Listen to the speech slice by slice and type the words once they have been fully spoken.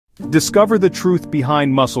Discover the truth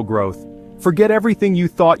behind muscle growth. Forget everything you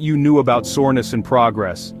thought you knew about soreness and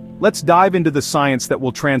progress. Let's dive into the science that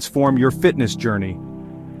will transform your fitness journey.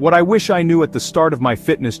 What I wish I knew at the start of my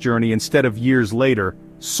fitness journey instead of years later: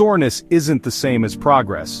 soreness isn't the same as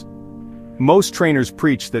progress. Most trainers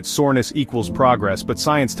preach that soreness equals progress, but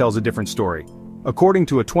science tells a different story. According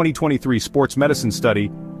to a 2023 sports medicine study,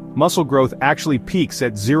 muscle growth actually peaks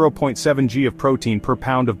at 0.7 g of protein per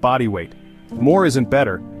pound of body weight. More isn't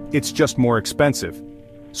better, it's just more expensive.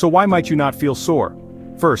 So why might you not feel sore?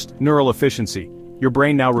 First, neural efficiency. Your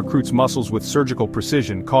brain now recruits muscles with surgical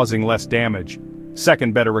precision, causing less damage.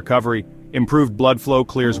 Second, better recovery. Improved blood flow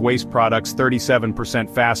clears waste products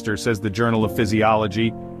 37% faster, says the Journal of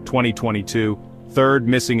Physiology, 2022. Third,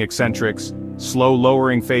 missing eccentrics. Slow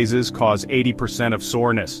lowering phases cause 80% of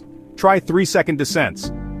soreness. Try 3-second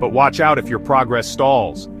descents, but watch out if your progress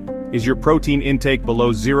stalls. Is your protein intake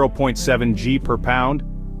below 0.7 g per pound?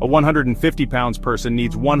 A 150 pounds person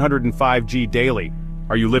needs 105 g daily.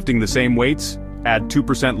 Are you lifting the same weights? Add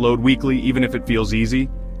 2% load weekly even if it feels easy.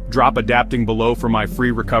 Drop adapting below for my free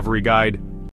recovery guide.